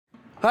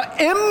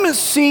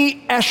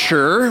M.C.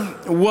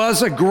 Escher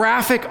was a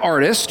graphic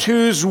artist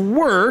whose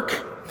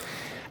work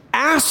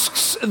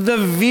asks the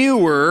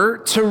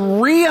viewer to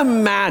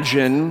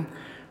reimagine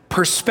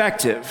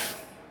perspective.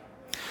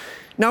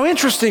 Now,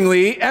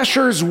 interestingly,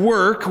 Escher's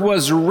work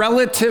was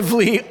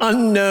relatively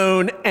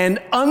unknown and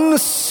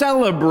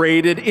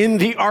uncelebrated in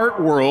the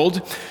art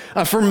world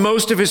for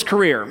most of his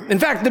career. In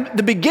fact,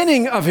 the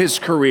beginning of his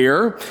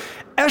career,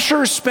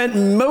 Escher spent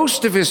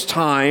most of his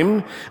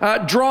time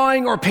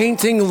drawing or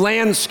painting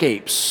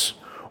landscapes,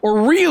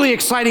 or really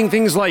exciting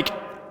things like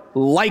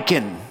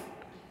lichen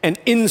and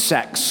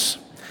insects.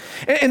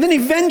 And then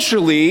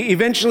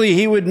eventually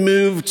he would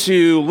move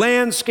to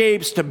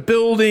landscapes, to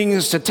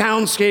buildings, to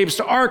townscapes,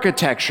 to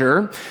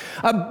architecture.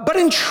 But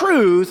in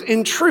truth,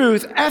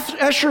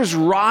 Escher's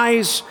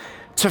rise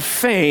to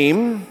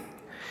fame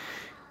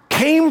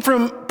came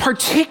from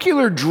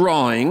particular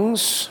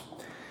drawings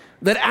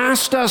that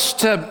asked us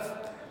to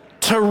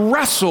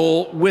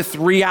wrestle with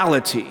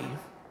reality,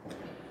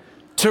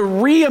 to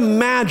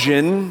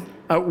reimagine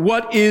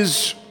what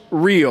is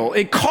real.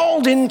 It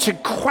called into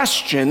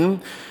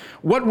question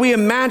what we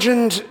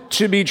imagined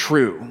to be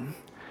true.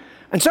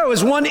 And so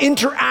as one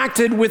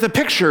interacted with a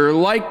picture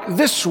like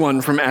this one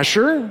from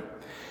Escher,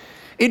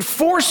 it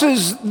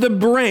forces the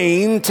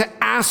brain to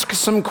ask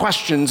some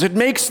questions. It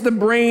makes the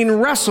brain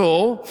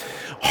wrestle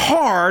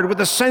hard with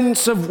a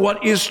sense of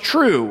what is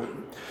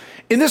true.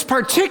 In this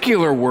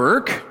particular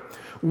work,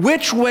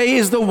 which way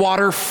is the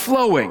water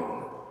flowing?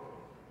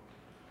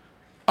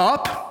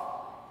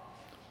 Up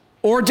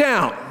or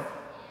down?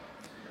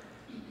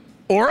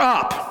 Or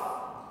up?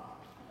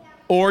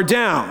 Or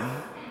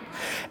down?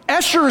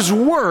 Escher's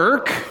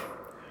work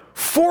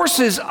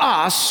forces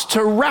us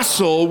to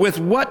wrestle with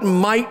what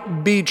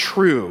might be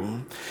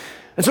true.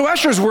 And so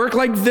Escher's work,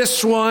 like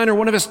this one, or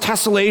one of his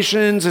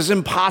tessellations, his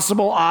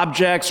impossible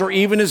objects, or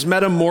even his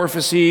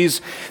metamorphoses,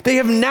 they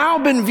have now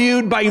been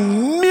viewed by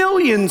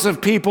millions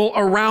of people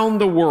around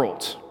the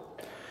world.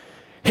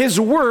 His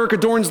work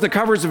adorns the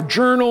covers of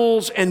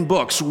journals and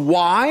books.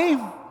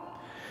 Why?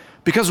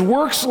 Because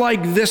works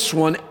like this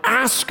one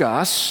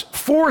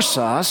force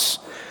us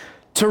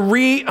to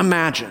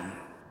reimagine.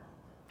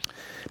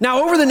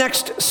 Now, over the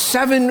next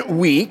 7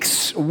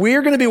 weeks,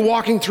 we're going to be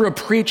walking through a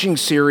preaching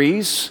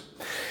series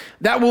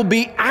that will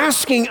be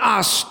asking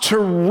us to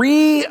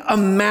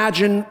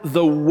reimagine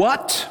the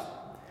what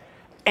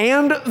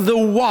and the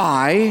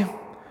why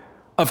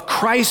of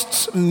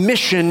Christ's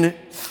mission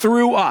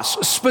through us,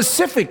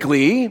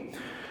 specifically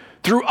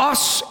through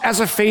us as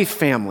a faith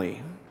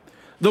family.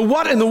 The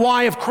what and the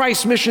why of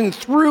Christ's mission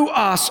through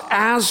us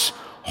as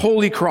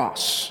Holy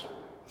Cross.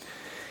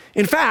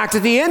 In fact,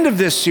 at the end of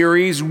this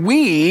series,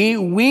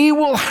 we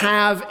will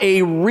have a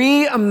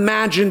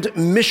reimagined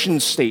mission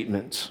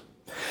statement,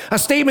 a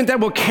statement that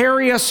will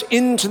carry us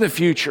into the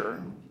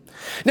future.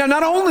 Now,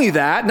 not only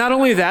that,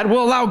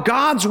 we'll allow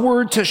God's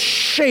word to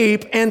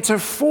shape and to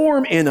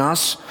form in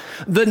us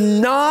the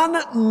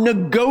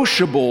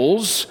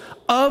non-negotiables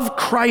of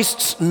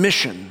Christ's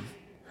mission.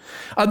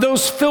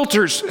 Those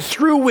filters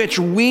through which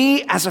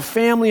we as a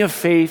family of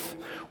faith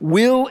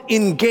will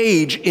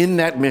engage in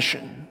that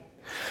mission.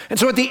 And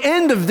so at the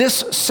end of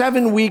this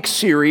 7-week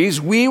series,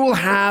 we will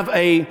have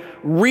a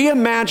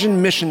reimagined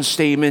mission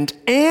statement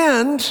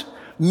and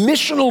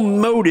missional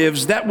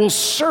motives that will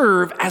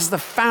serve as the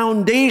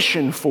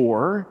foundation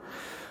for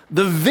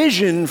the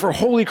vision for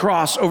Holy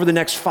Cross over the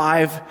next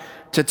 5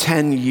 to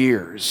 10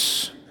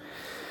 years.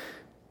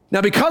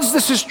 Now, because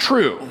this is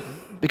true,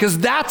 because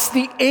that's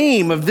the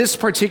aim of this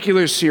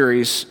particular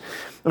series,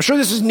 I'm sure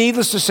this is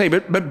needless to say,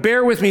 but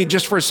bear with me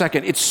just for a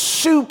second. It's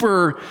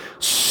super,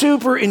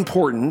 super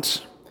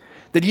important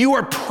that you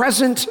are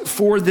present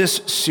for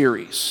this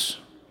series.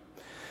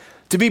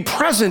 To be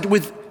present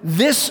with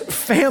this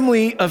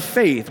family of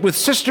faith, with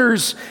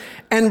sisters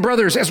and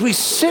brothers, as we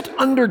sit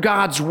under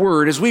God's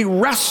word, as we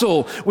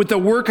wrestle with the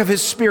work of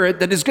his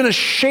Spirit that is going to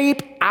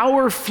shape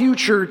our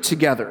future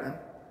together.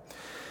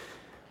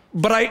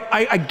 But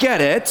I get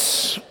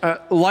it.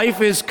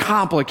 Life is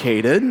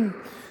complicated.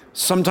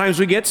 Sometimes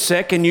we get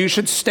sick and you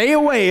should stay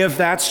away if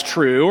that's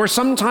true, or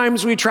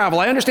sometimes we travel.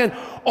 I understand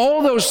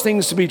all those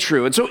things to be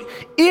true. And so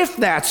if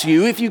that's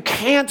you, if you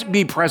can't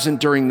be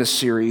present during this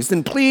series,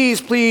 then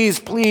please, please,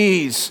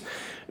 please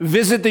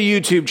visit the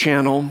YouTube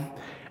channel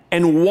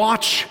and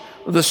watch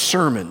the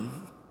sermon.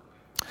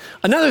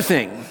 Another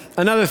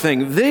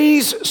thing,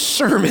 these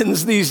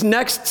sermons, these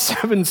next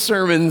 7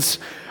 sermons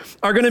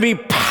are going to be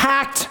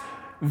packed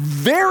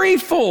very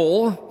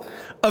full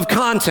of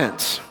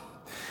content.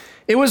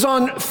 It was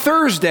on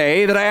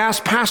Thursday that I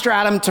asked Pastor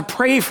Adam to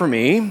pray for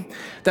me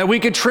that we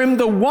could trim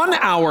the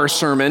 1-hour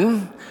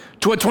sermon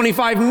to a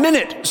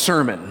 25-minute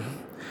sermon.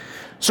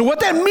 So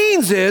what that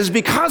means is,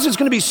 because it's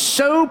going to be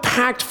so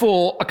packed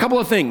full, a couple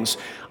of things.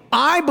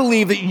 I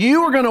believe that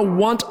you are going to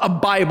want a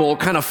Bible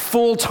kind of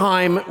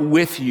full-time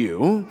with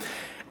you.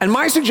 And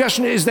my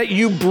suggestion is that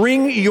you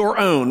bring your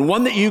own,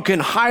 one that you can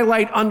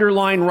highlight,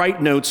 underline,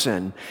 write notes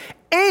in,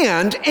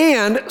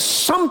 and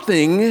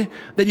something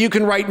that you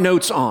can write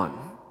notes on.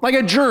 like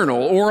a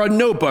journal or a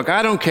notebook,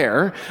 I don't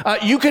care.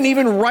 You can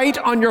even write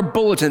on your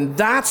bulletin.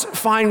 That's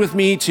fine with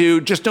me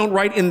too. Just don't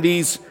write in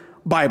these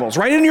Bibles.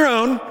 Write in your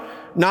own,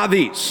 not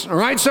these. All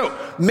right? So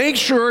make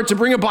sure to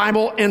bring a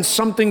Bible and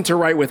something to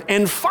write with.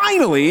 And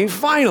finally,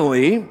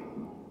 friends,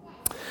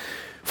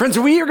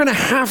 we are going to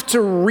have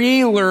to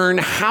relearn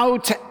how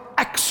to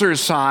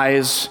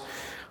exercise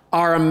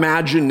our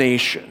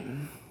imagination.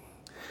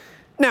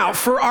 Now,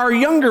 for our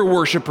younger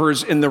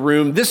worshipers in the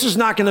room, this is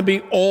not going to be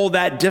all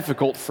that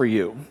difficult for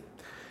you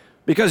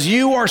because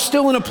you are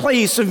still in a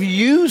place of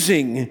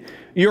using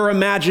your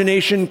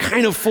imagination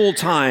kind of full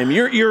time.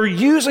 You're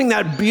using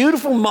that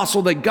beautiful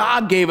muscle that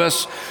God gave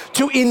us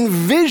to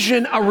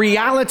envision a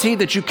reality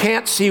that you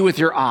can't see with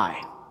your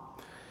eye.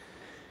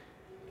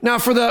 Now,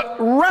 for the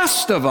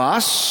rest of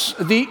us,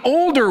 the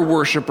older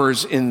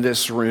worshipers in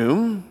this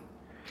room,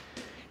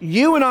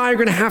 you and I are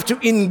going to have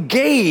to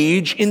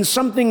engage in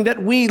something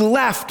that we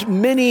left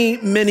many,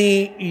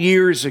 many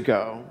years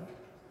ago.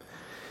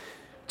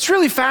 It's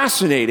really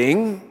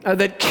fascinating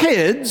that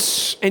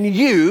kids and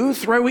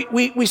youth, right?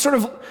 We sort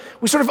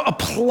of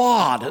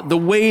applaud the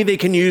way they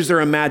can use their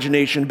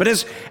imagination. But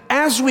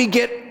as we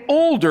get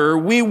older,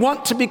 we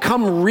want to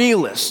become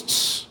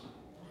realists.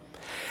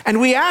 And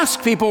we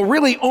ask people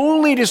really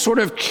only to sort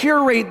of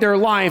curate their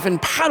life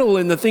and paddle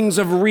in the things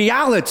of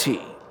reality,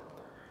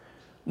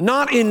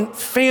 not in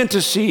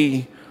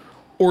fantasy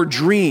or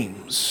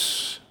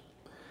dreams.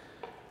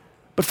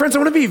 But friends, I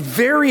want to be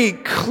very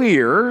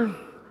clear.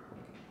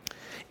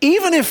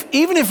 Even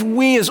if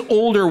we as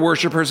older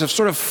worshipers have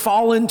sort of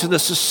fallen to the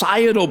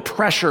societal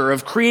pressure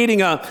of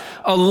creating a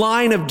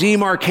line of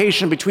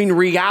demarcation between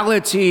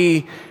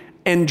reality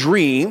and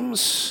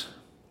dreams,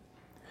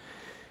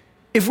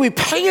 if we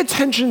pay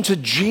attention to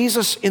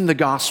Jesus in the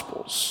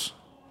Gospels,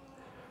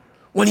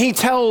 when he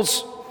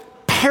tells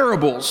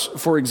parables,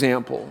 for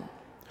example,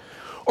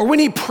 or when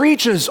he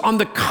preaches on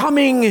the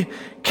coming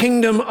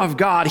kingdom of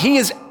God, he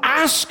is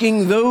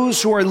asking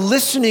those who are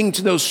listening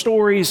to those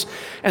stories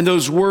and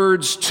those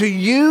words to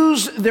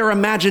use their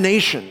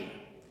imagination,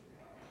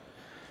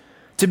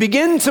 to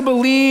begin to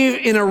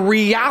believe in a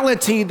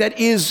reality that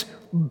is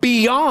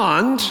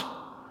beyond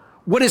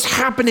what is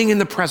happening in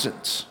the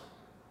present.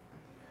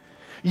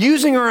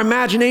 Using our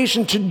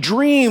imagination to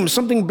dream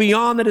something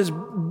beyond that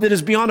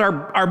is beyond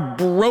our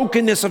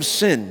brokenness of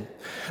sin.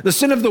 The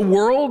sin of the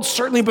world,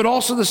 certainly, but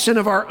also the sin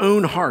of our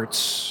own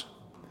hearts.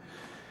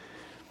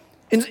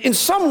 In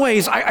some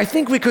ways, I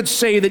think we could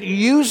say that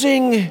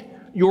using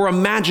your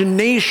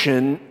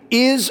imagination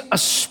is a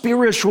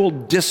spiritual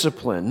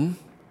discipline.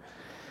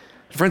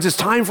 Friends, it's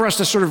time for us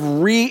to sort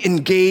of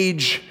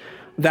re-engage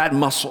that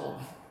muscle.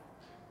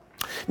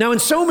 Now, in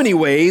so many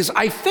ways,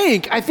 I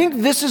think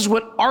this is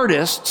what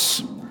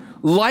artists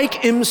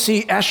like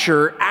M.C.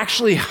 Escher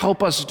actually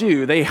help us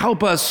do. They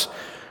help us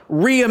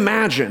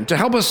reimagine, to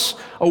help us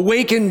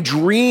awaken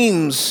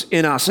dreams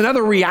in us and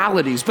other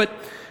realities. But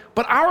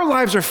our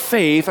lives of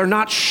faith are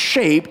not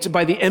shaped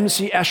by the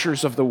M.C.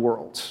 Eschers of the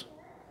world.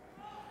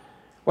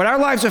 But our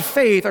lives of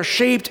faith are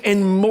shaped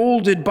and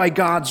molded by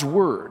God's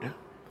word.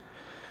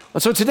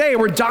 And so today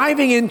we're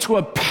diving into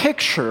a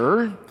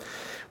picture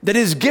that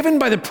is given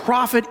by the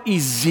prophet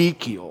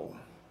Ezekiel.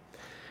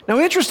 Now,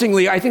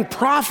 interestingly, I think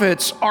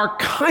prophets are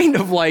kind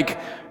of like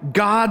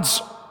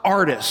God's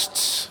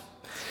artists.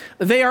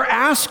 They are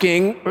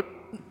asking,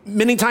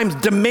 many times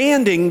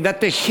demanding,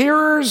 that the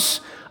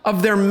hearers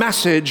of their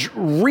message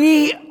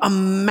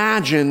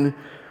reimagine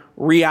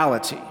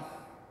reality.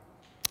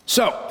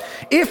 So,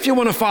 if you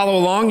want to follow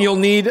along, you'll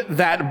need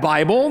that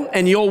Bible,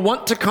 and you'll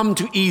want to come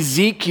to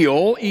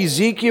Ezekiel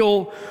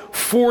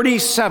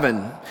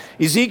 47.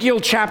 Ezekiel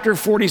chapter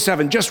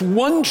 47, just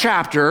one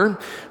chapter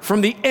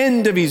from the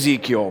end of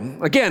Ezekiel.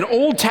 Again,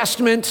 Old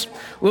Testament,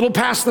 a little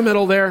past the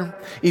middle there.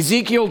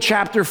 Ezekiel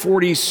chapter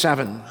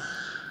 47.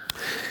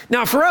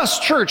 Now, for us,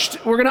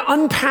 church, we're going to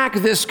unpack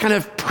this kind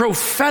of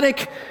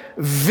prophetic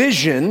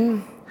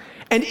vision.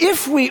 And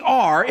if we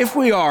are,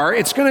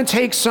 it's going to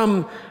take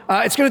some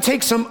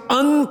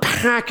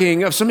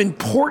unpacking of some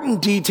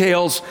important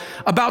details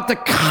about the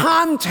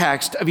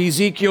context of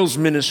Ezekiel's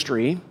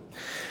ministry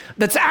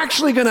that's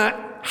actually going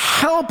to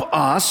help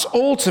us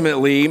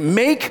ultimately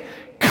make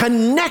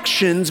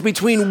connections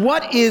between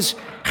what is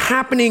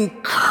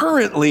happening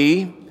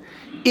currently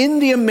in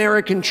the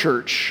American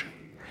church,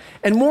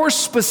 and more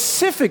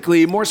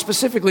specifically,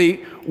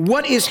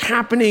 what is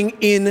happening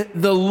in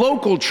the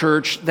local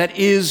church that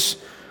is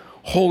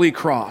Holy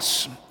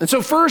Cross. And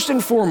so first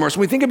and foremost,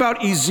 when we think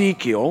about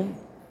Ezekiel,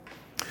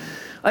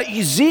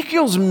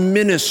 Ezekiel's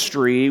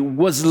ministry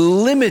was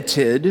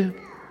limited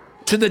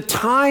to the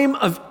time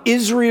of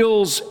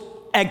Israel's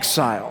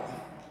exile.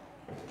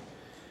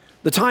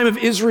 The time of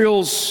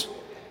Israel's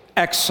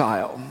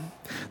exile.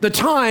 The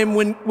time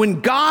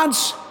when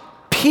God's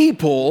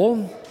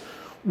people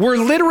were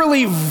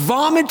literally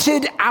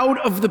vomited out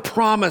of the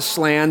promised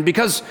land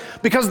because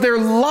their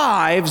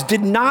lives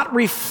did not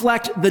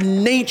reflect the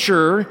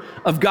nature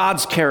of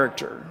God's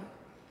character.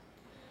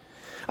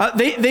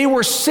 They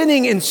were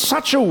sinning in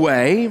such a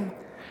way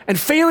and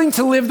failing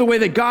to live the way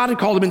that God had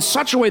called them in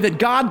such a way that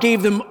God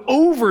gave them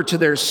over to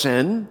their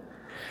sin,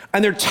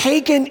 and they're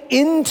taken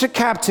into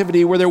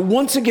captivity where they're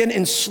once again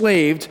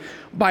enslaved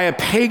by a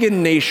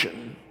pagan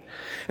nation.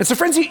 And so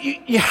friends,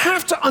 you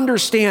have to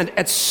understand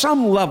at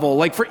some level,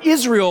 like for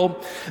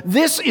Israel,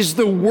 this is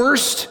the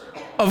worst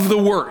of the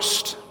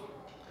worst.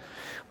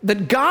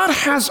 That God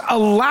has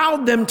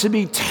allowed them to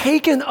be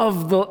taken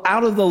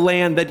out of the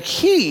land that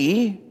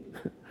He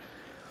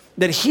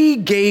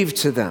gave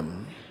to them.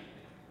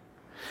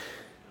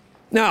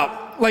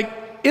 Now, like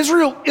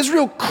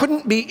Israel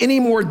couldn't be any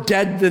more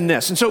dead than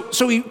this. And so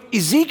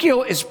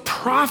Ezekiel is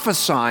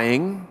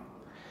prophesying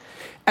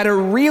at a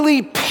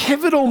really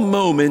pivotal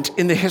moment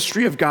in the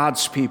history of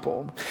God's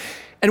people.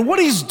 And what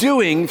he's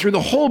doing through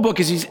the whole book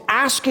is he's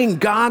asking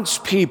God's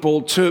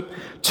people to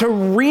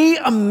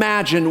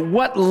reimagine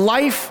what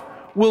life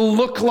will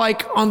look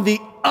like on the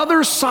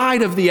other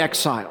side of the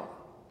exile.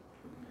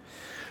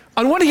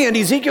 On one hand,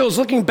 Ezekiel is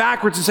looking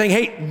backwards and saying,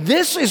 hey,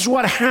 this is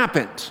what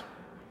happened.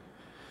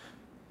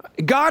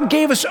 God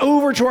gave us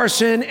over to our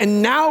sin,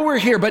 and now we're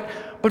here. But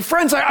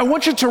friends, I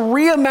want you to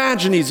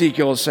reimagine,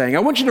 Ezekiel is saying. I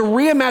want you to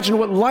reimagine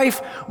what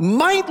life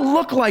might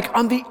look like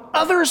on the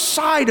other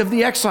side of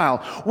the exile.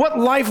 What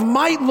life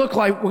might look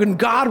like when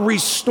God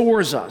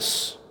restores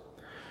us.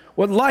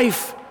 What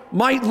life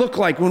might look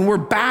like when we're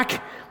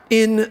back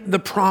in the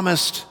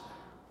promised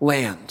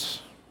land.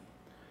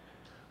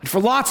 And for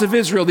lots of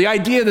Israel, the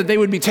idea that they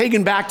would be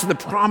taken back to the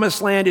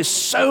promised land is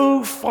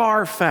so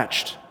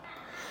far-fetched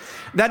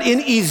that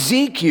in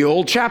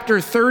Ezekiel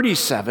chapter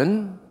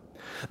 37,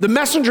 the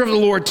messenger of the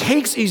Lord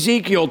takes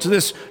Ezekiel to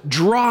this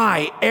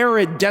dry,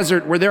 arid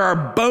desert where there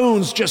are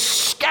bones just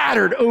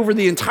scattered over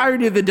the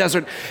entirety of the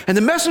desert. And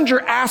the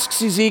messenger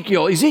asks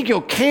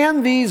Ezekiel,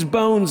 can these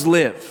bones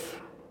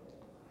live?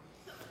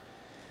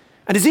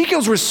 And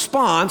Ezekiel's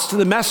response to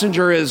the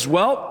messenger is,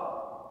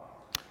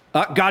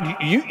 God,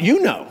 you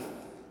know.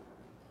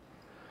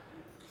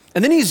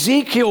 And then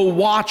Ezekiel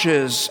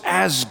watches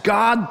as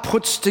God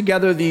puts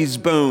together these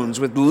bones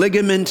with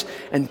ligament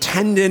and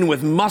tendon,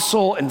 with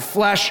muscle and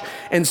flesh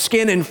and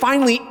skin, and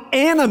finally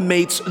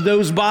animates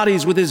those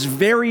bodies with his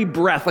very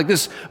breath, like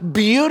this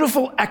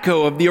beautiful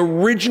echo of the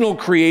original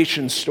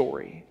creation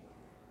story.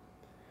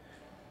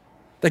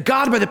 That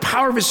God, by the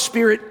power of his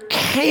Spirit,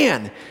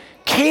 can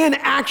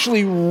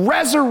actually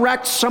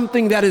resurrect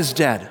something that is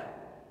dead.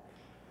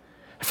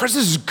 First,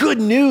 this is good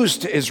news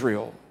to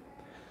Israel.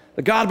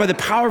 That God, by the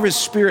power of his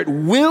Spirit,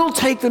 will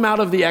take them out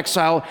of the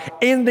exile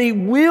and they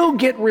will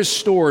get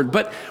restored.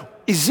 But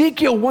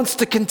Ezekiel wants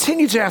to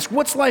continue to ask,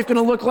 what's life going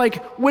to look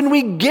like when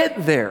we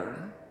get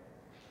there?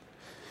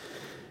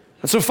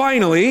 And so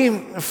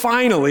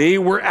finally,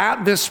 we're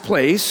at this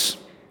place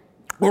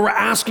where we're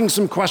asking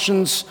some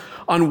questions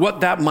on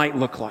what that might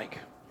look like.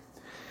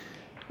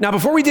 Now,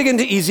 before we dig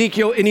into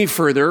Ezekiel any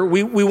further,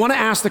 we want to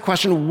ask the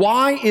question,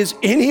 why is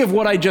any of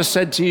what I just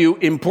said to you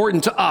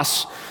important to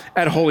us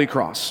at Holy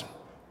Cross?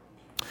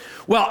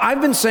 Well,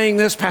 I've been saying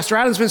this, Pastor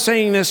Adam's been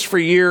saying this for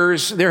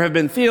years. There have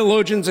been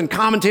theologians and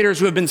commentators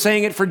who have been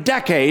saying it for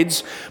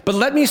decades, but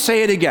let me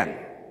say it again.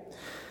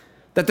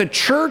 That the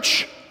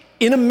church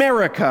in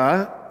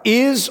America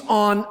is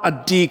on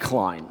a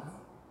decline.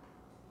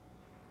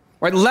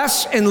 Right?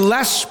 Less and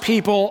less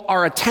people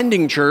are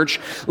attending church,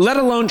 let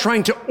alone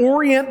trying to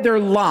orient their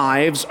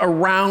lives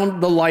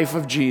around the life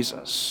of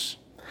Jesus.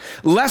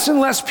 Less and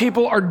less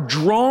people are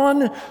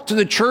drawn to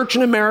the church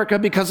in America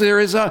because there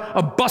is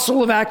a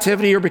bustle of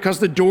activity or because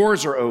the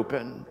doors are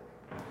open.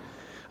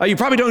 You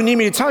probably don't need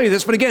me to tell you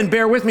this, but again,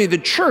 bear with me. The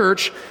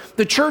church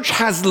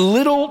has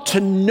little to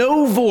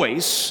no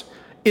voice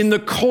in the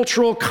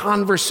cultural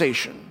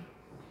conversation.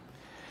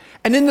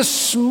 And in the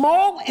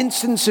small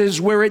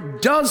instances where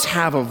it does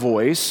have a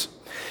voice,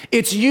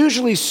 it's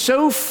usually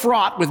so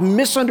fraught with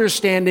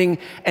misunderstanding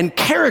and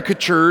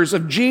caricatures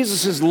of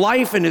Jesus'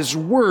 life and his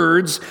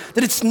words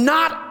that it's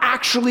not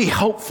actually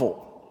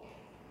helpful.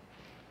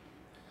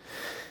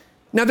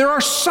 Now, there are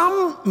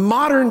some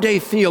modern-day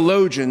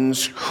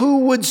theologians who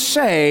would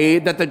say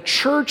that the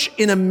church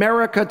in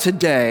America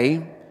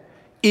today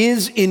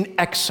is in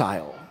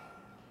exile.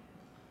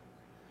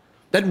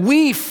 That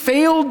we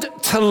failed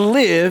to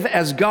live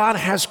as God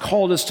has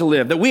called us to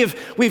live. That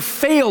we've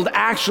failed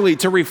actually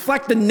to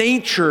reflect the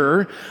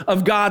nature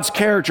of God's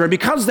character. And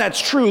because that's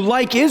true,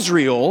 like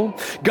Israel,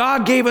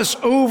 God gave us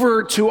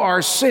over to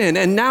our sin,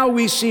 and now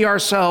we see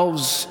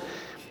ourselves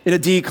in a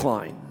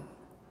decline.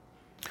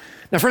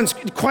 Now, friends,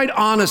 quite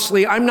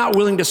honestly, I'm not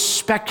willing to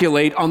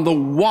speculate on the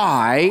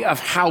why of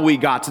how we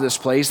got to this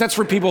place. That's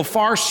for people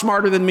far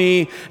smarter than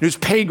me, whose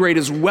pay grade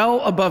is well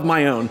above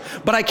my own.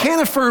 But I can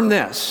affirm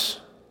this,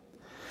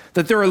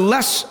 that there are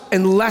less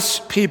and less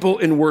people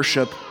in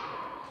worship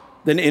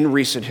than in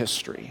recent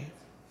history.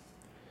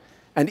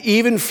 And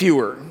even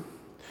fewer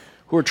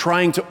who are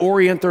trying to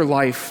orient their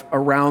life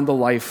around the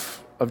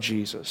life of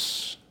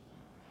Jesus.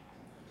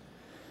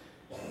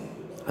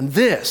 And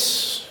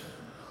this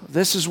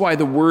is why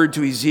the word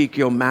to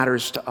Ezekiel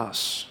matters to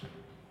us.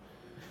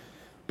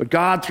 But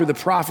God, through the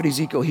prophet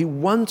Ezekiel, he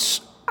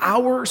wants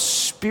our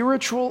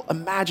spiritual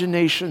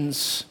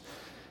imaginations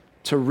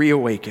to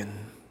reawaken.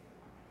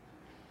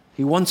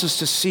 He wants us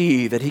to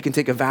see that he can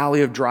take a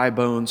valley of dry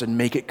bones and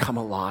make it come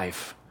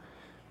alive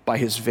by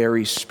his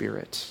very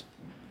Spirit.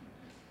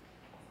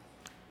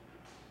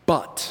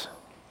 But,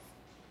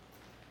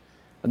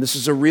 and this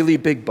is a really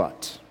big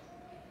but,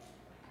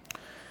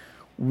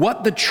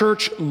 what the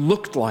church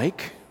looked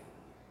like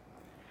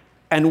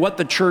and what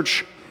the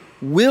church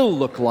will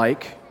look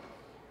like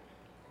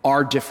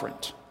are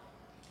different.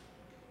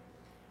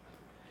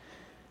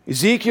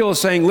 Ezekiel is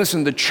saying,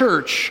 listen, the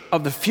church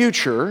of the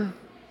future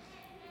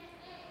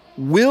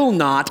will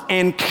not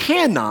and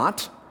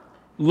cannot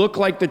look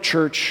like the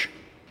church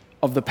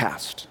of the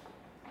past.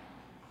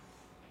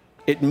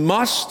 It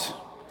must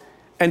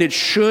and it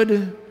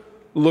should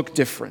look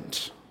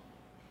different.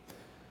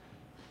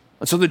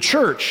 And so the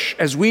church,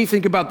 as we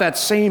think about that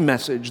same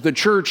message, the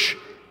church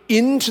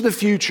into the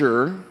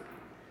future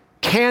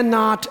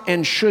cannot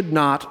and should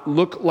not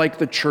look like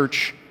the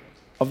church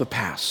of the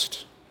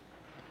past.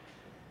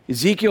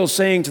 Ezekiel is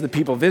saying to the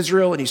people of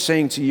Israel, and he's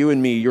saying to you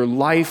and me, your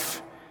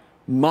life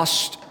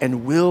must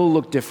and will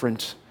look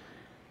different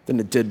than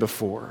it did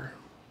before.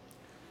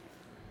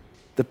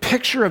 The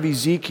picture of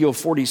Ezekiel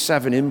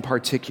 47 in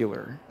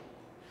particular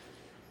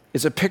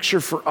is a picture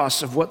for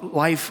us of what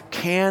life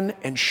can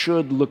and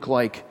should look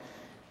like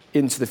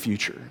into the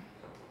future.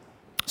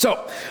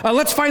 So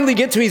let's finally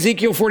get to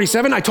Ezekiel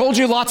 47. I told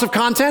you lots of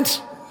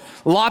content.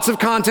 Lots of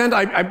content.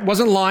 I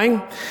wasn't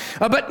lying.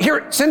 But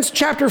here, since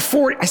chapter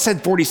 40, I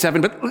said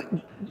 47,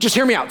 but just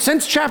hear me out.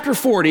 Since chapter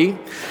 40,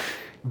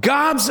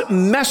 God's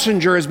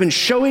messenger has been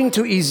showing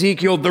to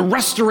Ezekiel the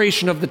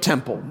restoration of the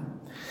temple,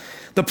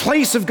 the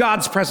place of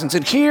God's presence.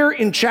 And here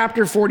in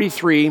chapter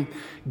 43,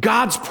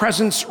 God's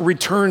presence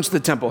returns to the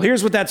temple.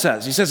 Here's what that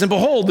says. He says, and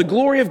behold, the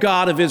glory of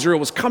God of Israel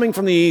was coming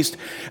from the east,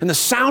 and the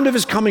sound of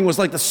his coming was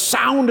like the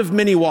sound of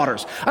many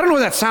waters. I don't know what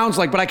that sounds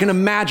like, but I can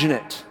imagine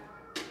it.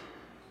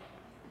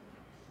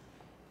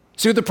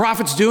 See what the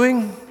prophet's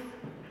doing?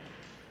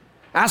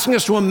 Asking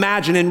us to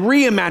imagine and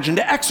reimagine,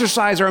 to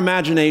exercise our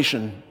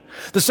imagination.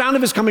 The sound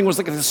of his coming was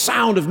like the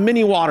sound of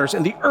many waters,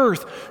 and the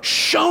earth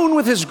shone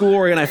with his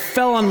glory, and I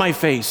fell on my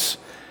face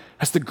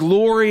as the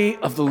glory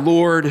of the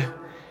Lord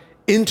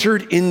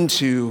entered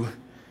into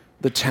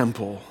the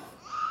temple.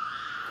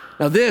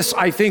 Now this,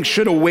 I think,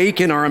 should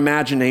awaken our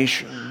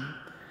imagination.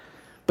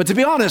 But to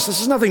be honest,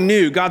 this is nothing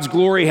new. God's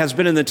glory has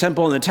been in the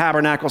temple and the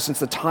tabernacle since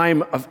the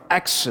time of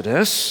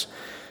Exodus.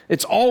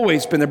 It's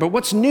always been there. But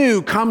what's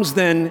new comes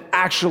then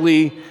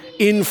actually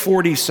in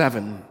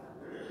 47.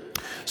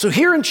 So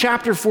here in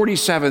chapter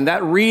 47,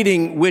 that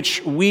reading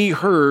which we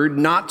heard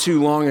not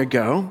too long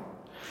ago,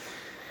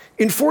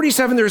 in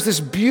 47 there's this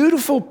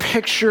beautiful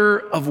picture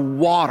of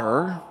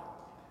water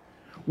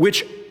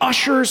which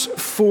ushers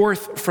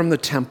forth from the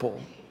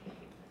temple.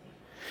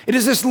 It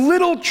is this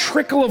little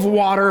trickle of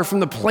water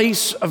from the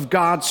place of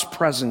God's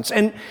presence.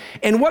 And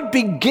what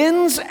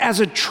begins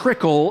as a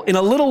trickle in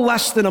a little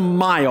less than a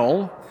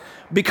mile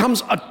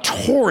becomes a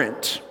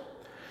torrent,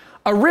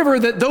 a river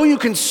that though you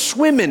can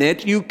swim in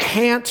it, you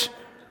can't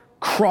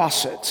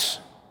cross it.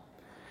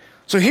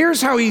 So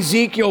here's how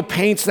Ezekiel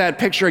paints that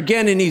picture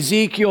again in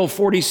Ezekiel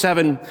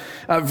 47,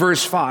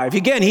 verse 5.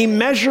 Again, he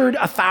measured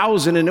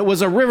 1,000, and it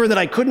was a river that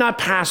I could not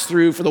pass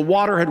through, for the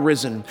water had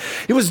risen.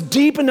 It was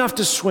deep enough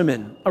to swim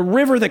in, a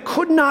river that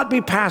could not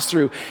be passed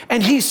through.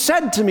 And he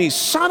said to me,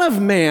 Son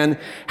of man,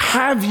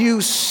 have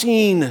you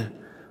seen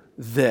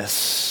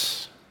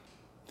this?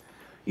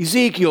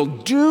 Ezekiel,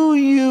 do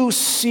you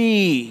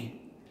see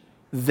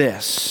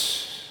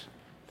this?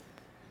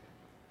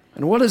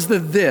 And what is the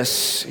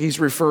this he's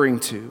referring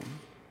to?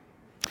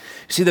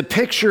 See, the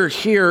picture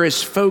here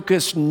is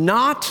focused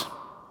not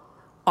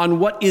on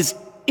what is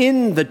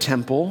in the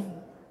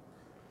temple,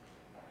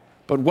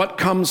 but what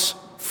comes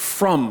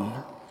from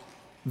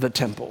the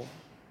temple.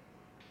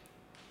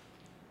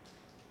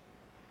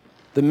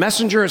 The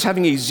messenger is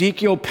having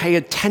Ezekiel pay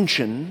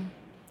attention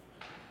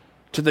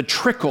to the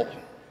trickle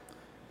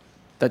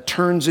that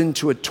turns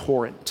into a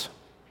torrent.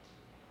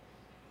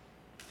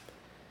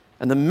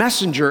 And the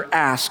messenger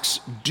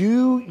asks,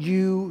 do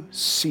you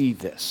see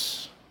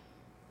this?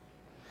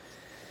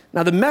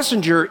 Now, the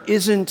messenger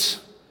isn't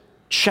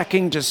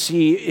checking to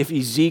see if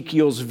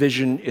Ezekiel's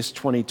vision is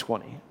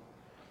 2020.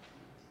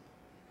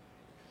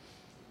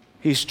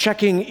 He's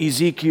checking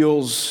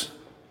Ezekiel's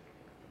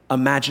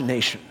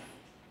imagination.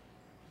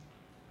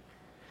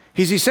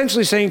 He's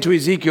essentially saying to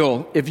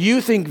Ezekiel, if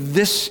you think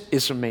this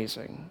is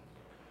amazing,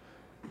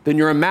 then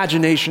your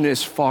imagination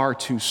is far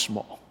too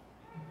small.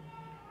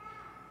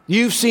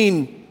 You've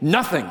seen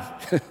nothing,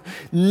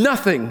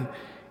 nothing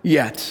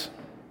yet.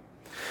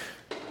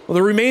 Well,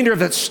 the remainder of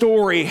that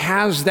story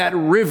has that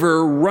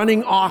river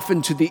running off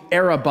into the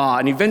Arabah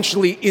and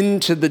eventually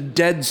into the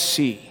Dead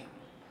Sea.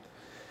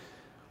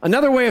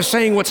 Another way of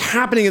saying what's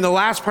happening in the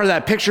last part of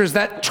that picture is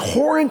that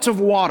torrent of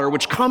water,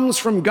 which comes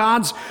from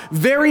God's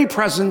very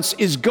presence,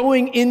 is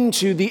going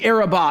into the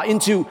Arabah,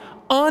 into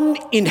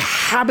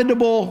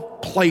uninhabitable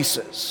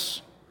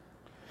places.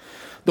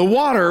 The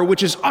water,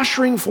 which is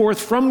ushering forth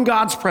from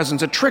God's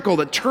presence, a trickle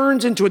that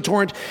turns into a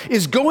torrent,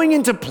 is going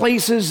into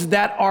places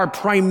that are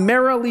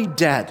primarily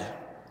dead.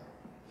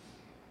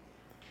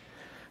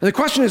 And the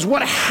question is,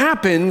 what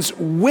happens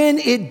when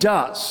it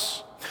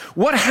does?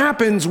 What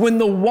happens when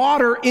the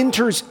water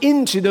enters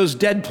into those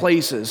dead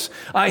places?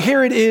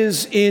 Here it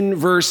is in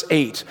verse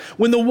 8.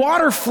 When the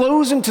water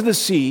flows into the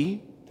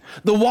sea,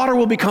 the water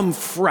will become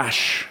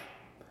fresh.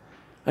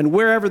 And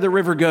wherever the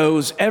river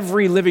goes,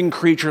 every living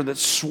creature that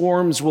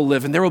swarms will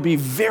live. And there will be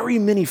very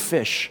many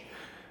fish,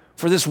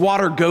 for this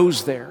water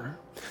goes there,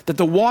 that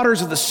the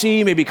waters of the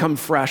sea may become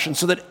fresh, and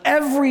so that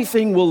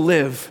everything will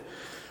live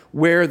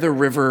where the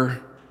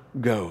river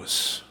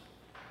goes.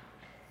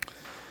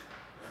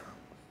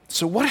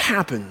 So what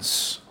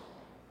happens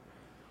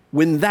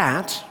when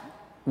that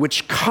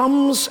which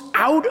comes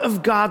out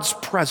of God's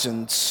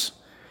presence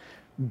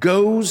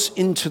goes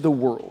into the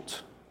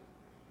world?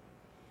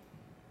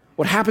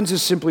 What happens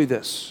is simply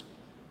this: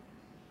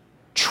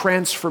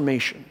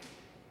 transformation.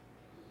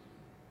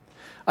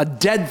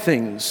 Dead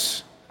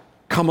things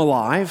come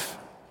alive,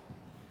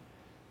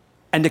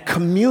 and a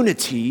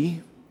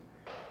community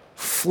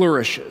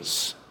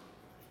flourishes.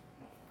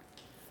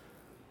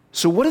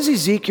 So what is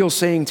Ezekiel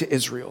saying to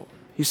Israel?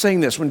 He's saying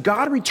this: when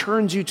God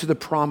returns you to the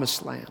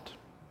promised land,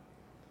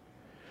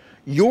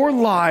 your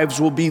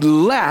lives will be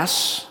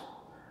less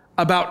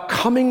about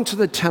coming to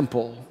the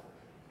temple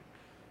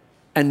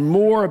and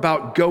more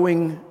about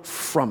going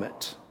from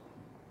it.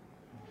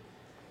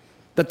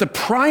 That the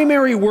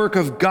primary work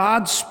of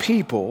God's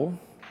people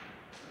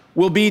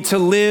will be to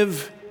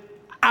live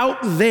out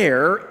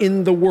there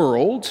in the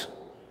world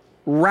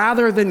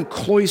rather than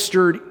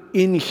cloistered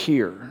in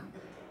here.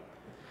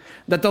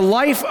 That the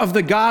life of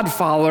the God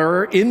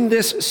follower in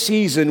this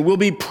season will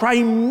be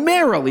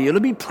primarily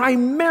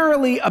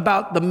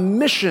about the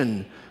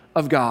mission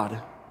of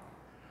God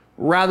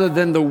rather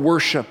than the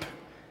worship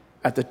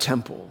at the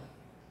temple.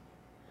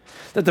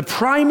 That the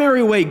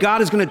primary way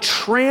God is going to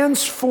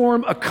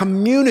transform a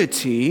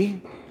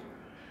community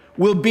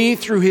will be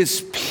through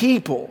his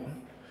people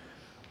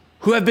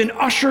who have been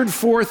ushered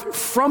forth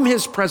from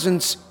his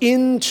presence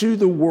into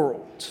the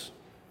world.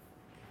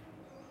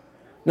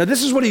 Now,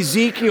 this is what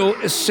Ezekiel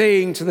is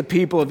saying to the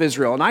people of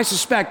Israel. And I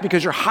suspect,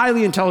 because you're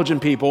highly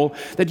intelligent people,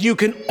 that you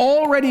can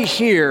already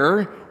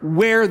hear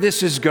where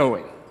this is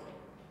going.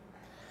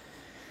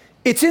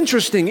 It's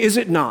interesting, is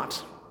it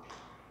not,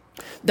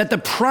 that the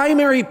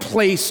primary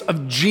place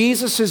of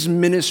Jesus'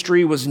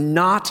 ministry was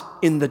not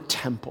in the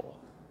temple,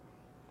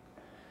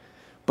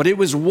 but it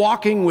was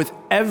walking with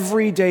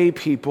everyday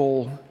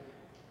people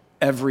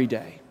every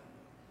day.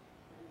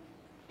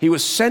 He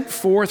was sent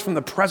forth from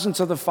the presence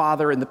of the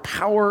Father in the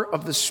power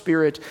of the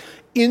Spirit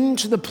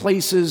into the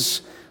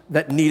places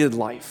that needed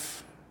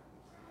life.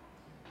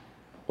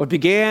 What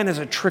began as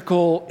a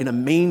trickle in a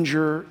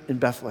manger in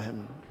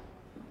Bethlehem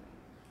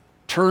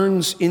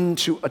turns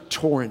into a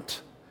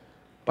torrent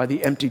by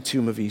the empty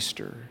tomb of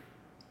Easter.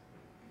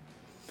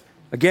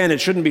 Again, it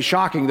shouldn't be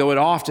shocking, though it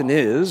often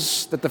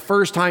is, that the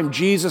first time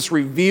Jesus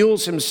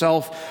reveals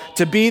himself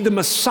to be the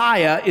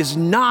Messiah is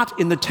not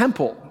in the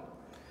temple.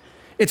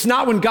 It's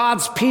not when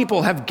God's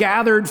people have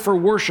gathered for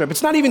worship.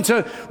 It's not even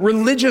to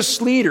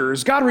religious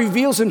leaders.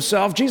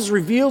 Jesus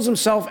reveals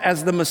himself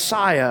as the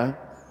Messiah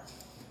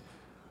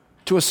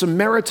to a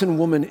Samaritan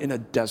woman in a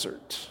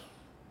desert,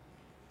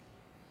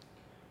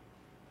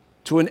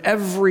 to an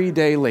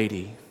everyday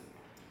lady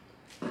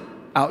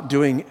out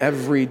doing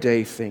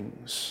everyday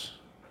things.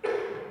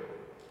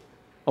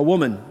 A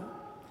woman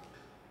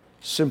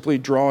simply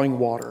drawing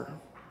water.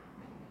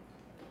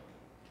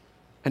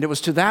 And it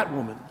was to that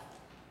woman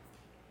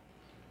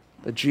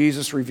that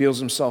Jesus reveals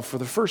himself for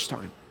the first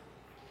time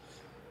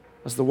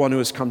as the one who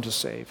has come to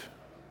save.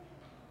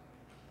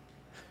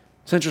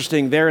 It's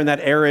interesting, there in that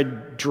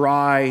arid,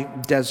 dry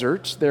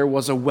desert, there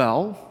was a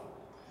well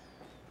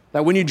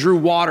that when you drew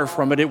water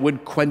from it, it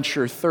would quench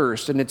your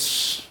thirst. And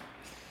it's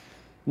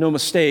no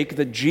mistake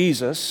that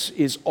Jesus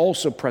is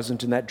also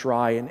present in that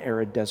dry and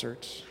arid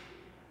desert,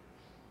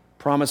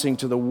 promising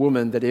to the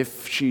woman that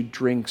if she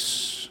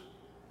drinks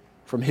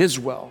from his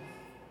well,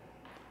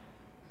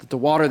 that the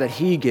water that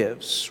he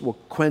gives will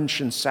quench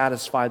and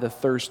satisfy the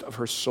thirst of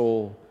her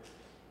soul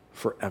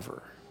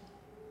forever.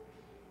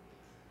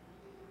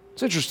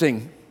 It's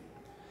interesting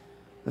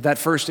that that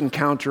first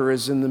encounter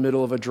is in the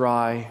middle of a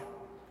dry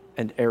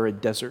and arid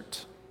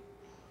desert.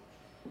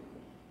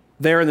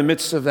 There in the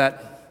midst of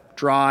that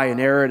dry and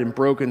arid and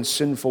broken,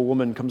 sinful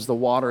woman comes the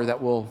water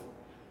that will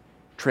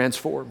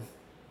transform.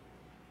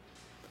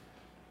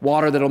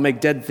 Water that will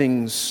make dead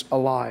things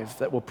alive,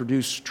 that will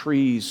produce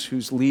trees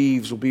whose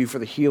leaves will be for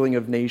the healing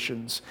of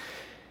nations.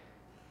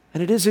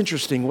 And it is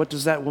interesting, what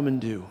does that woman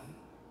do?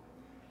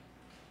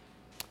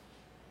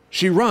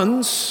 She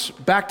runs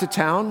back to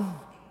town,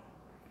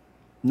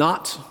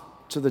 not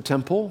to the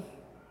temple.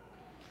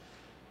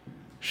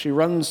 She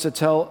runs to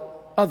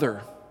tell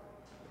other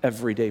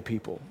everyday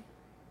people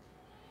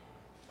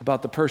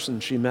about the person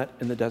she met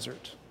in the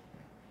desert.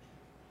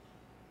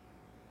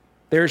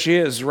 There she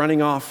is,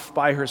 running off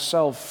by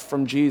herself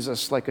from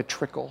Jesus like a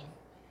trickle.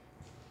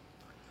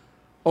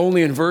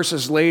 only in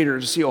verses later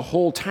to see a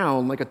whole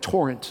town like a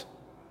torrent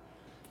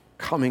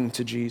coming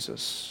to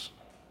Jesus.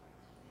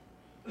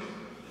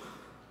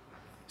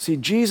 See,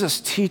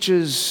 Jesus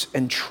teaches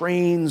and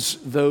trains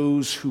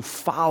those who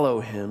follow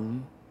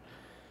him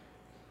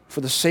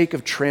for the sake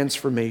of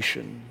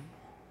transformation.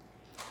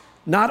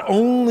 Not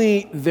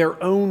only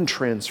their own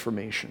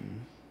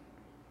transformation,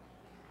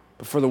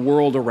 but for the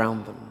world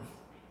around them.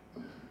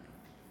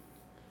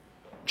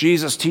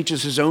 Jesus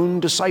teaches his own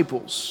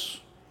disciples,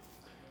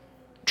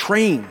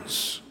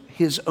 trains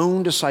his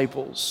own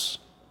disciples,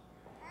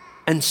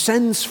 and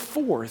sends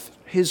forth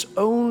his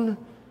own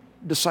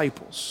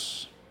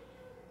disciples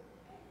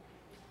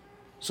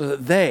so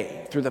that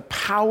they, through the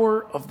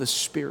power of the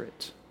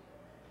Spirit,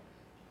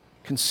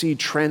 can see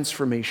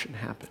transformation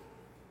happen.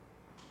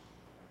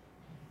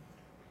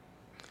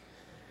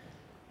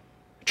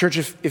 Church,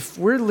 if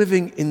we're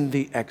living in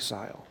the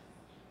exile,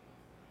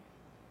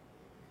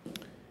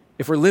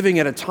 if we're living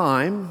at a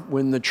time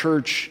when the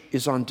church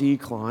is on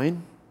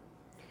decline,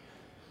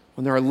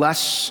 when there are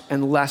less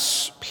and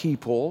less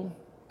people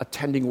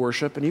attending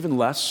worship and even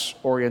less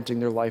orienting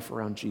their life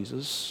around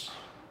Jesus,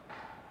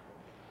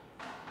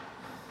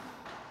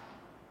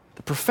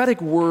 the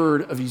prophetic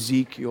word of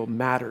Ezekiel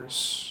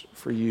matters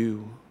for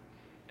you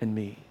and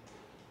me.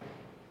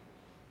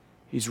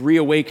 He's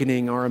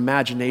reawakening our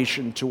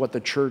imagination to what the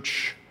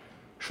church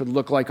should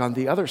look like on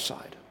the other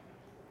side.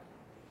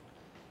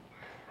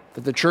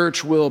 That the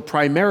church will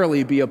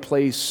primarily be a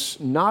place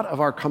not of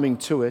our coming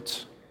to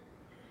it,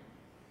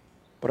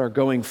 but our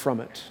going from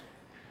it.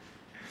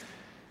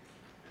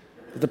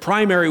 That the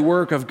primary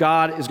work of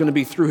God is going to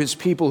be through his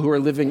people who are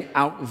living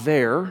out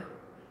there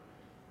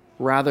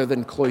rather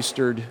than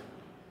cloistered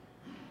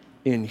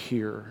in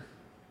here.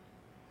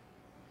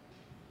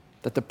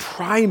 That the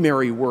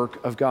primary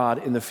work of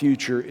God in the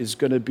future is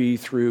going to be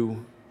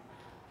through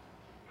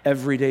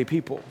everyday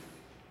people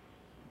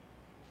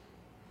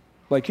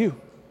like you,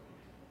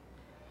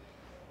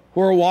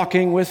 who are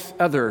walking with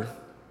other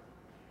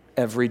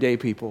everyday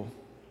people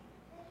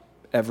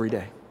every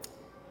day.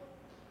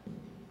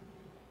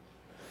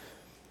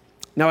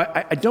 Now,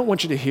 I don't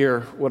want you to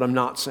hear what I'm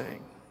not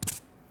saying.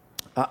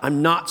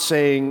 I'm not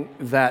saying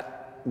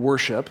that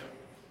worship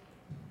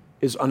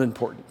is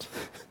unimportant.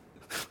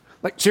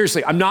 Like,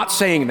 seriously, I'm not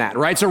saying that,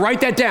 right? So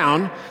write that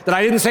down, that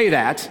I didn't say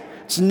that.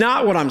 It's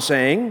not what I'm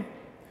saying.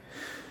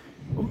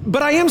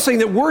 But I am saying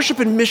that worship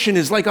and mission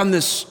is like on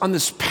this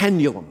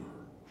pendulum.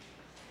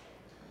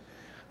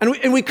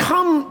 And we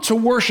come to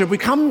worship, we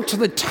come to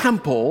the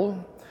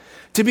temple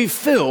to be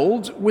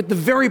filled with the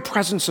very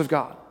presence of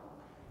God.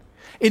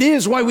 It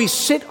is why we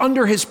sit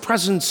under his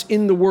presence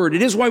in the word.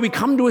 It is why we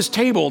come to his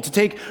table to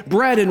take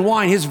bread and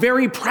wine, his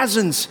very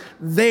presence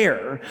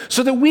there,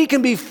 so that we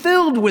can be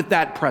filled with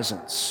that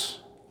presence.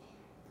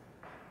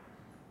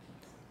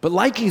 But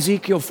like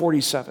Ezekiel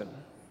 47,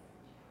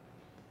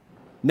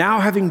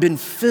 now having been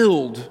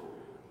filled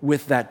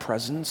with that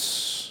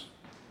presence,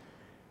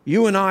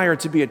 you and I are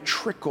to be a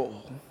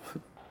trickle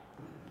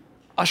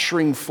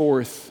ushering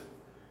forth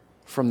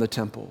from the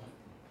temple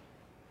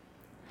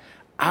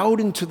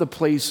out into the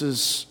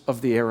places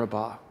of the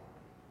Arabah,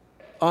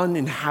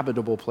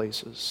 uninhabitable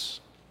places,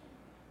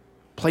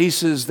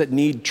 places that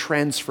need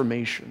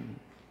transformation,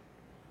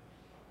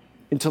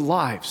 into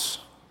lives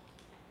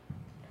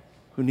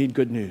who need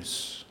good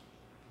news.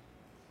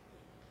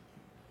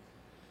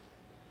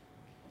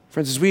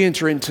 Friends, as we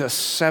enter into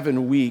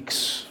 7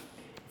 weeks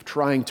of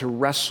trying to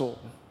wrestle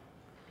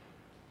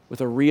with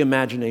a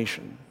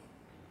reimagination,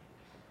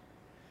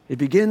 it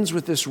begins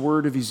with this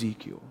word of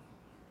Ezekiel.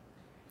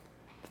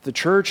 The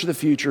church of the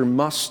future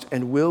must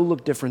and will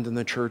look different than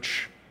the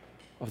church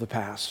of the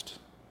past.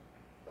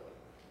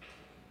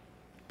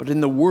 But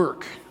in the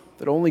work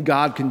that only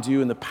God can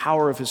do in the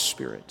power of his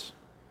Spirit,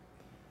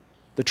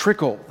 the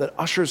trickle that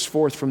ushers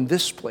forth from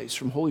this place,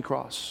 from Holy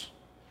Cross,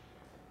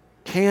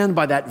 can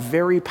by that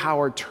very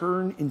power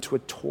turn into a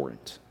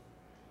torrent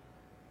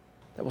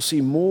that will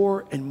see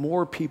more and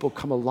more people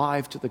come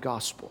alive to the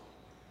gospel.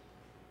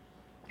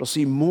 It'll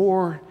see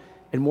more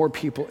and more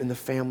people in the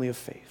family of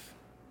faith.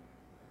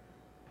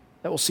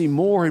 That will see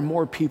more and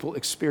more people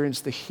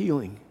experience the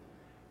healing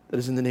that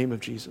is in the name of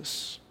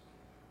Jesus.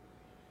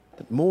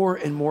 That more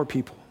and more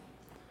people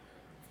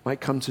might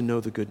come to know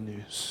the good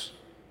news.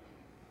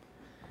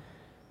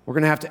 We're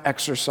going to have to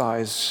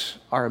exercise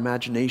our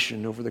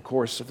imagination over the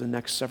course of the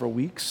next several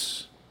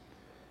weeks,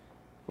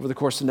 over the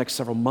course of the next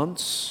several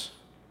months,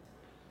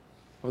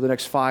 over the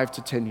next 5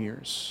 to 10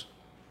 years,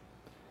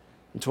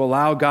 and to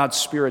allow God's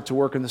Spirit to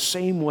work in the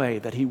same way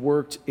that he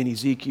worked in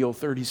Ezekiel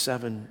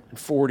 37 and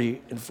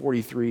 40 and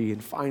 43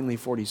 and finally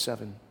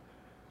 47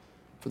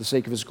 for the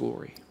sake of his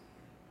glory.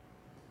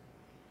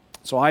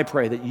 So I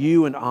pray that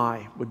you and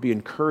I would be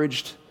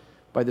encouraged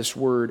by this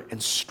word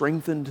and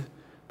strengthened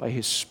by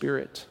his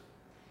Spirit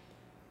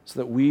so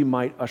that we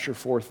might usher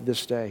forth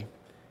this day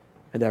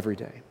and every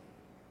day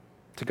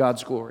to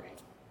God's glory.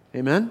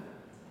 Amen?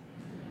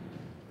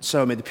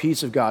 So may the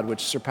peace of God,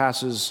 which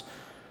surpasses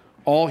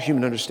all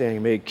human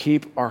understanding, may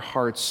keep our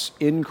hearts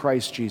in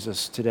Christ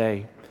Jesus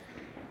today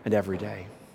and every day.